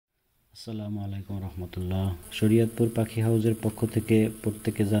আসসালামু আলাইকুম রহমতুল্লাহ। শরীয়তপুর পাখি হাউজের পক্ষ থেকে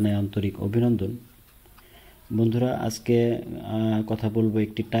প্রত্যেকে জানাই আন্তরিক অভিনন্দন। বন্ধুরা, আজকে কথা বলবো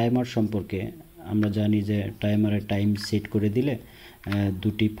একটি টাইমার সম্পর্কে। আমরা জানি যে টাইমারের টাইম সেট করে দিলে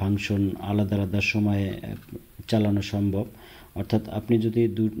দুটি ফাংশন আলাদা আলাদা সময়ে চালানো সম্ভব। অর্থাৎ আপনি যদি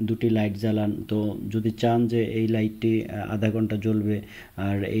দুটি লাইট জ্বালান, তো যদি চান যে এই লাইটটি আধা ঘন্টা জ্বলবে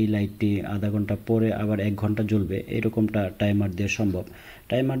আর এই লাইটটি আধা ঘন্টা পরে আবার 1 ঘন্টা জ্বলবে, এরকমটা টাইমার দিয়ে সম্ভব।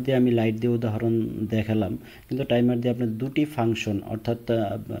 টাইমার দিয়ে আমি লাইট দিয়ে উদাহরণ দেখালাম, কিন্তু টাইমার দিয়ে আপনার দুটি ফাংশন, অর্থাৎ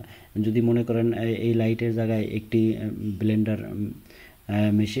যদি মনে করেন এই লাইটের জায়গায় একটি ব্লেন্ডার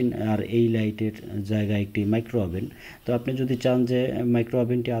মেশিন আর এই লাইটের জায়গায় একটি মাইক্রো ওভেন, তো আপনি যদি চান যে মাইক্রো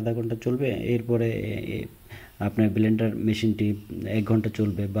ওভেনটি আধা ঘন্টা চলবে, এরপরে আপনার ব্লেন্ডার মেশিনটি 1 ঘন্টা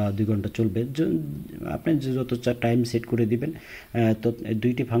চলবে বা 2 ঘন্টা চলবে, আপনি যত টাইম সেট করে দিবেন, তো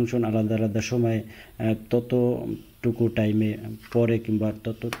দুইটি ফাংশন আলাদা আলাদা সময়ে ততটুকু টাইমে পরে কিংবা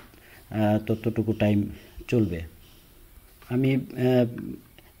ততটুকু টাইম চলবে। আমি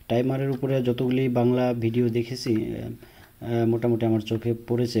টাইমারের উপরে যতগুলি বাংলা ভিডিও দেখেছি, মোটামুটি আমার চোখে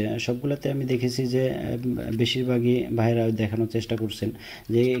পড়েছে, সবগুলোতে আমি দেখেছি যে বেশিরভাগই ভাইরা দেখানোর চেষ্টা করছেন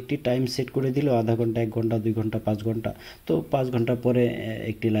যে একটি টাইম সেট করে দিল, আধা ঘন্টা, 1 ঘন্টা, 2 ঘন্টা, 5 ঘন্টা, তো 5 ঘন্টা পরে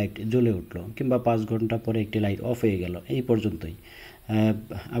একটি লাইট জ্বলে উঠলো, কিংবা 5 ঘন্টা পরে একটি লাইট অফ হয়ে গেল, এই পর্যন্তই।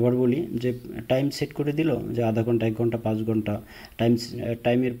 আবার বলি যে টাইম সেট করে দিল যে আধা ঘন্টা, 1 ঘন্টা, 5 ঘন্টা,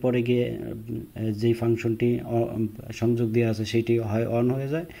 টাইমের পরে গিয়ে যেই ফাংশনটি সংযোগ দেওয়া আছে সেটি হয় অন হয়ে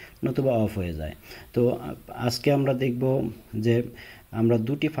যায়, নতুবা অফ হয়ে যায়। তো আজকে আমরা দেখব যে আমরা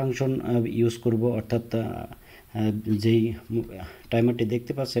দুটি ফাংশন ইউজ করব, অর্থাৎ যেই টাইমারটি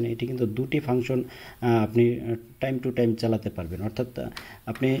দেখতে পাচ্ছেন এটি কিন্তু দুটি ফাংশন আপনি টাইম টু টাইম চালাতে পারবেন। অর্থাৎ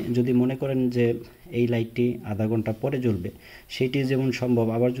আপনি যদি মনে করেন যে এই লাইটটি আধা ঘন্টা পরে জ্বলবে, সেটি যেমন সম্ভব,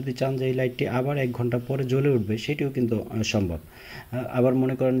 আবার যদি চান যে এই লাইটটি আবার 1 ঘন্টা পরে জ্বলে উঠবে, সেটিও কিন্তু সম্ভব। আবার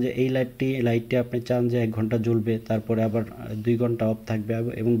মনে করেন যে এই লাইটটি আপনি চান যে 1 ঘন্টা জ্বলবে, তারপরে আবার 2 ঘন্টা অফ থাকবে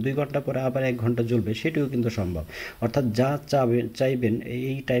এবং 2 ঘন্টা পরে আবার 1 ঘন্টা জ্বলবে, সেটিও কিন্তু সম্ভব। অর্থাৎ যা চাইবেন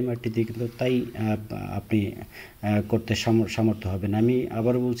এই টাইমারটিতে কিন্তু তাই আপনি করতে সামর্থ্য হবেন। আমি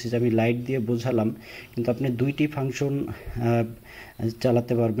আবার বলছি যে আমি লাইট দিয়ে বোঝালাম, কিন্তু আপনি দুইটি ফাংশন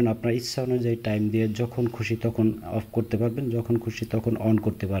চালাতে পারবেন আপনার ইচ্ছা অনুযায়ী টাইম দিয়ে, যখন খুশি তখন অফ করতে পারবেন, যখন খুশি তখন অন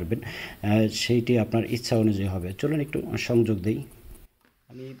করতে পারবেন, সেইটি আপনার ইচ্ছা অনুযায়ী হবে। চলুন একটু সংযোগ দেই।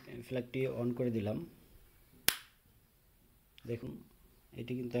 আমি ফ্ল্যাগটি অন করে দিলাম, দেখুন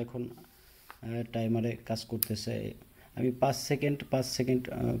এটি কিন্তু এখন টাইমারে কাজ করতেছে। আমি 5 সেকেন্ড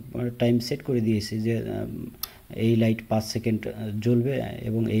টাইম সেট করে দিয়েছি যে এই লাইট 5 সেকেন্ড জ্বলবে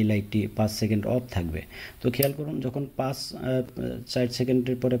এবং এই লাইটটি 5 সেকেন্ড অফ থাকবে। তো খেয়াল করুন, যখন 4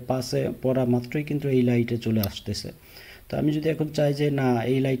 সেকেন্ডের পরে 5-এ পড়া মাত্রই কিন্তু এই লাইটে চলে আসতেছে। তো আমি যদি এখন চাই যে না,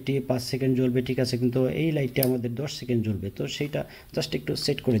 এই লাইটটি 5 সেকেন্ড জ্বলবে, ঠিক আছে, কিন্তু এই লাইটটি আমাদের 10 সেকেন্ড জ্বলবে, তো সেইটা জাস্ট একটু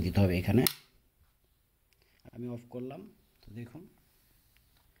সেট করে দিতে হবে। এখানে আমি অফ করলাম, তো দেখুন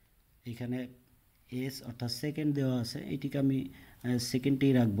এখানে এস অর্থাৎ সেকেন্ড দেওয়া আছে, এটিকে আমি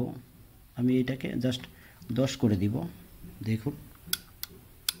সেকেন্ডেই রাখবো। আমি এটাকে জাস্ট 10 করে দিব, দেখুন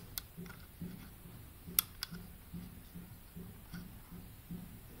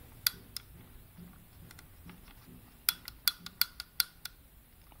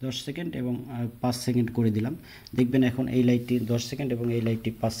দশ সেকেন্ড এবং 5 সেকেন্ড করে দিলাম। দেখবেন এখন এই লাইটটি 10 সেকেন্ড এবং এই লাইটটি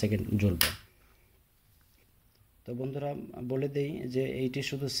 5 সেকেন্ড জ্বলবে। তো বন্ধুরা, বলে দেই যে এইটি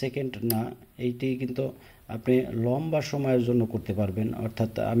শুধু সেকেন্ড না, এইটি কিন্তু আপনি লম্বা সময়ের জন্য করতে পারবেন।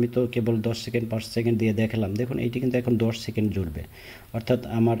 অর্থাৎ আমি তো কেবল 10 সেকেন্ড 5 সেকেন্ড দিয়ে দেখালাম, দেখুন এইটি কিন্তু এখন 10 সেকেন্ড জ্বলবে। অর্থাৎ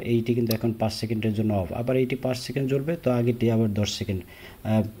আমার এইটি কিন্তু এখন 5 সেকেন্ডের জন্য অফ, আবার এইটি 5 সেকেন্ড জ্বলবে, তো আগেটি আবার 10 সেকেন্ড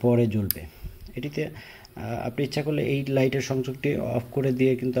পরে জ্বলবে। এটিতে আপনি ইচ্ছা করলে এই লাইটের সংযোগটি অফ করে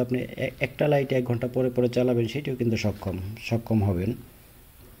দিয়ে কিন্তু আপনি একটা লাইট 1 ঘন্টা পরে পরে চালাবেন, সেটিও কিন্তু সক্ষম হবেন।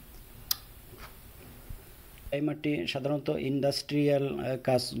 টাইমারটি সাধারণত ইন্ডাস্ট্রিয়াল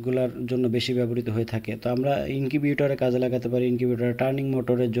কাজগুলোর জন্য বেশি ব্যবহৃত হয়ে থাকে। তো আমরা ইনকিউবেটরে কাজে লাগাতে পারি, ইনকিউবেটরে টার্নিং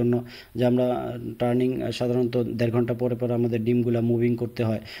মোটরের জন্য, যে আমরা টার্নিং সাধারণত 1.5 ঘন্টা পরে পরে আমাদের ডিমগুলো মুভিং করতে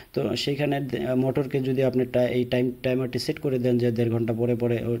হয়। তো সেইখানে মোটরকে যদি আপনি এই টাইমারটি সেট করে দেন যে 1.5 ঘন্টা পরে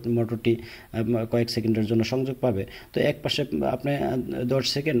পরে মোটরটি কয়েক সেকেন্ডের জন্য সংযোগ পাবে, তো এক পাশে আপনি 10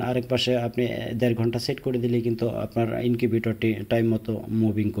 সেকেন্ড, আরেক পাশে আপনি 1.5 ঘন্টা সেট করে দিলেই কিন্তু আপনার ইনকিউবেটরটি টাইম মতো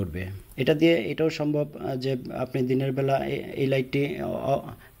মুভিং করবে। এটা দিয়ে এটাও সম্ভব যে আপনি দিনের বেলা এই লাইটটি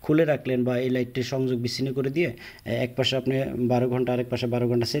খুলে রাখলেন বা এই লাইটটি সংযোগ বিচ্ছিন্ন করে দিয়ে এক পাশে আপনি 12 ঘন্টা, আরেক পাশে 12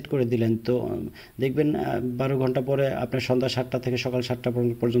 ঘন্টা সেট করে দিলেন, তো দেখবেন 12 ঘন্টা পরে আপনার সন্ধ্যা 7টা থেকে সকাল 7টা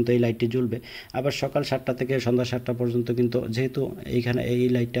পর্যন্ত এই লাইটটি জ্বলবে। আবার সকাল 7টা থেকে সন্ধ্যা 7টা পর্যন্ত কিন্তু যেহেতু এইখানে এই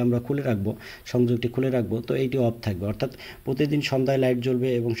লাইটটা আমরা খুলে রাখবো, সংযোগটি খুলে রাখবো, তো এইটি অফ থাকবে। অর্থাৎ প্রতিদিন সন্ধ্যায় লাইট জ্বলবে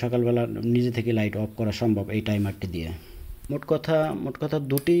এবং সকালবেলা নিজে থেকে লাইট অফ করা সম্ভব এই টাইমারটি দিয়ে। মোট কথা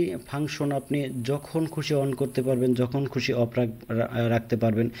দুটি ফাংশন আপনি যখন খুশি অন করতে পারবেন, যখন খুশি অফ রাখতে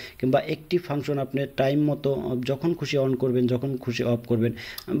পারবেন, কিংবা একটি ফাংশন আপনি টাইম মতো যখন খুশি অন করবেন, যখন খুশি অফ করবেন।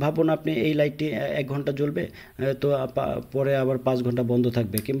 ভাবুন আপনি এই লাইটটি 1 ঘন্টা জ্বলবে, তো পরে আবার 5 ঘন্টা বন্ধ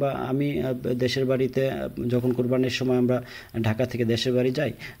থাকবে। কিংবা আমি দেশের বাড়িতে যখন কোরবানির সময় আমরা ঢাকা থেকে দেশের বাড়ি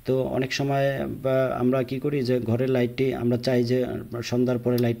যাই, তো অনেক সময় আমরা কি করি যে ঘরের লাইটটি আমরা চাই যে সন্ধ্যার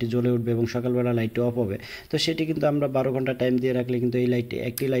পরে লাইটটি জ্বলে উঠবে এবং সকালবেলা লাইটটি অফ হবে। তো সেটি কিন্তু আমরা 12 ঘন্টা টাইম দিয়ে রাখলে কিন্তু এই লাইটটি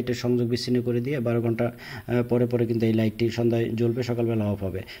একটি লাইটের সংযোগ বিচ্ছিন্ন করে দিয়ে 12 ঘন্টা পরে কিন্তু এই লাইটটি সন্ধ্যায় জ্বলবে, সকালবেলা অফ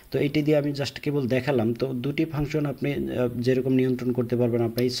হবে। তো এইটি দিয়ে আমি জাস্ট কেবল দেখালাম। তো দুটি ফাংশন আপনি যেরকম নিয়ন্ত্রণ করতে পারবেন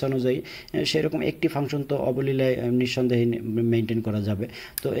আপনার ইচ্ছা অনুযায়ী, সেরকম একটি ফাংশন তো অবলীলায় নিঃসন্দেহে মেনটেন করা যাবে।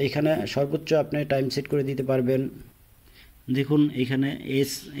 তো এইখানে সর্বোচ্চ আপনি টাইম সেট করে দিতে পারবেন। দেখুন এখানে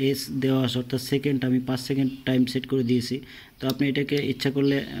এস দেওয়া আছে, অর্থাৎ সেকেন্ড আমি 5 সেকেন্ড টাইম সেট করে দিয়েছি। তো আপনি এটাকে ইচ্ছা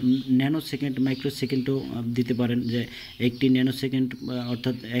করলে ন্যানো সেকেন্ড, মাইক্রো সেকেন্ডও দিতে পারেন, যে একটি ন্যানো সেকেন্ড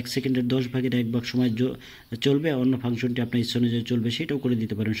অর্থাৎ 1 সেকেন্ডের 10 ভাগের 1 ভাগ সময় চলবে, অন্য ফাংশনটি আপনার ইচ্ছা অনুযায়ী চলবে, সেটাও করে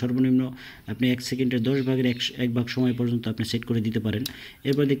দিতে পারেন। সর্বনিম্ন আপনি 1 সেকেন্ডের 10 ভাগের 1 ভাগ সময় পর্যন্ত আপনি সেট করে দিতে পারেন।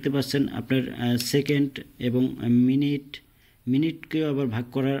 এরপর দেখতে পাচ্ছেন আপনার সেকেন্ড এবং মিনিটকেও আবার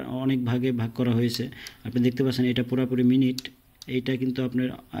অনেক ভাগে ভাগ করা হয়েছে। আপনি দেখতে পাচ্ছেন এটা পুরোপুরি মিনিট, এইটা কিন্তু আপনার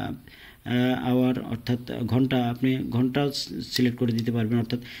আওয়ার অর্থাৎ ঘন্টা, আপনি ঘন্টা সিলেক্ট করে দিতে পারবেন,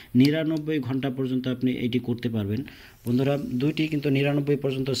 অর্থাৎ 99 ঘন্টা পর্যন্ত আপনি এটি করতে পারবেন। বন্ধুরা দুইটি কিন্তু 99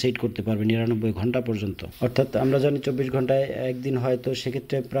 পর্যন্ত সেট করতে পারবেন, 99 ঘন্টা পর্যন্ত। অর্থাৎ আমরা জানি 24 ঘন্টায় একদিন হয়, তো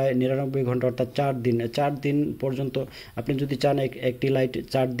সেক্ষেত্রে প্রায় 99 ঘন্টা অর্থাৎ 4 দিন পর্যন্ত আপনি যদি চান একটি লাইট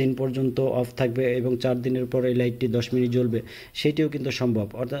 4 দিন পর্যন্ত অফ থাকবে এবং 4 দিনের পর এই লাইটটি 10 মিনিট জ্বলবে, সেটিও কিন্তু সম্ভব।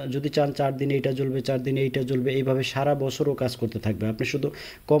 অর্থাৎ যদি চান 4 দিনে এইটা জ্বলবে, 4 দিনে এইটা জ্বলবে, এইভাবে সারা বছরও কাজ করতে থাকবে। আপনি শুধু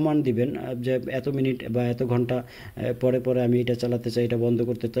কমান্ড দিবেন যে এত মিনিট বা এত ঘন্টা পরে আমি এটা চালাতে চাই, এটা বন্ধ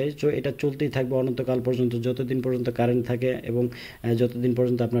করতে চাই, তো এটা চলতেই থাকবে অনন্তকাল পর্যন্ত, যতদিন পর্যন্ত কারেন্ট থাকে এবং যতদিন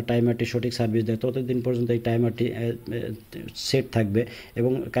পর্যন্ত আপনার টাইমারটি সঠিক সার্ভিস দেয়, ততদিন পর্যন্ত এই টাইমারটি সেট থাকবে।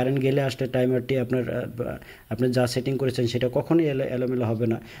 এবং কারেন্ট গেলে আসলে টাইমারটি আপনি যা সেটিং করেছেন সেটা কখনোই এলোমেলো হবে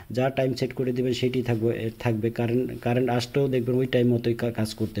না। যা টাইম সেট করে দেবেন সেটি থাকবে। কারেন্ট আসলেও দেখবেন ওই টাইম মতোই কাজ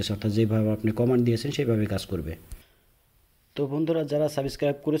করতেছে, অর্থাৎ যেভাবে আপনি কমান্ড দিয়েছেন সেইভাবে কাজ করবে। তো বন্ধুরা যারা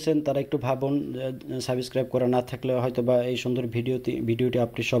সাবস্ক্রাইব করেছেন তারা একটু ভাবুন, সাবস্ক্রাইব করা না থাকলে হয়তো বা এই সুন্দর ভিডিওটি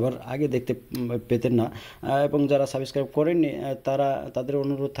আপনি সবার আগে দেখতে পেতেন না। এবং যারা সাবস্ক্রাইব করেননি তাদের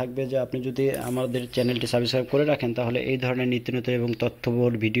অনুরোধ থাকবে যে আপনি যদি আমাদের চ্যানেলটি সাবস্ক্রাইব করে রাখেন, তাহলে এই ধরনের নিত্য নতুন এবং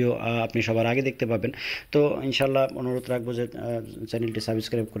তথ্যবহুল ভিডিও আপনি সবার আগে দেখতে পাবেন। তো ইনশাল্লাহ অনুরোধ রাখবো যে চ্যানেলটি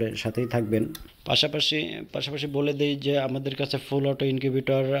সাবস্ক্রাইব করে সাথেই থাকবেন। পাশাপাশি বলে দিই যে আমাদের কাছে ফুল auto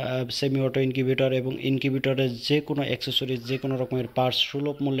incubator, semi auto incubator এবং ইনকিউবেটরের যে কোনো অ্যাক্সেসরিজ, যে কোনো রকমের পার্টস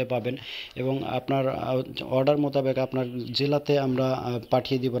সুলভ মূল্যে পাবেন। এবং আপনার অর্ডার মোতাবেক আপনার জেলাতে আমরা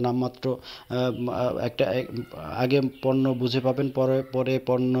পাঠিয়ে দিব। নামমাত্র একটা আগে পণ্য বুঝে পাবেন, পরে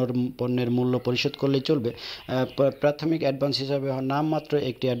পণ্যের মূল্য পরিশোধ করলেই চলবে। প্রাথমিক অ্যাডভান্স হিসাবে নামমাত্র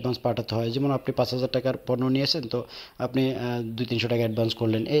একটি অ্যাডভান্স পাঠাতে হয়। যেমন আপনি 5,000 টাকার পণ্য নিয়েছেন, তো আপনি 200-300 টাকা অ্যাডভান্স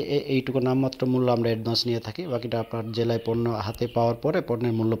করলেন, এইটুকু নামমাত্র মূল্য আমরা অ্যাডভান্স নিয়ে থাকি। বাকিটা আপনার জেলায় পণ্য হাতে পাওয়ার পরে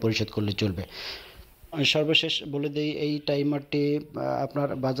পণ্যের মূল্য পরিশোধ করলে চলবে। সর্বশেষ বলে দিই, এই টাইমারটি আপনার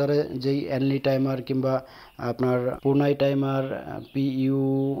বাজারে যেই অ্যানলি টাইমার কিংবা আপনার Punai timer,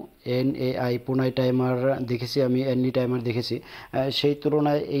 PUNAI Punai timer দেখেছি আমি, অ্যানলি টাইমার দেখেছি, সেই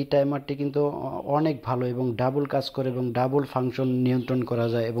তুলনায় এই টাইমারটি কিন্তু অনেক ভালো এবং ডাবল কাজ করে এবং ডাবল ফাংশন নিয়ন্ত্রণ করা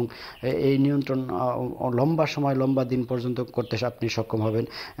যায়। এবং এই নিয়ন্ত্রণ লম্বা দিন পর্যন্ত করতে আপনি সক্ষম হবেন,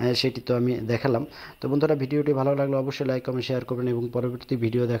 সেটি তো আমি দেখালাম। তো বন্ধুরা ভিডিওটি ভালো লাগলে অবশ্যই লাইক কমেন্ট শেয়ার করবেন এবং পরবর্তী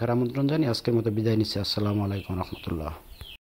ভিডিও দেখার আমন্ত্রণ জানিয়ে আজকের মতো বিদায় নিচ্ছি। আসসালামু আলাইকুম রহমতুল্লাহ।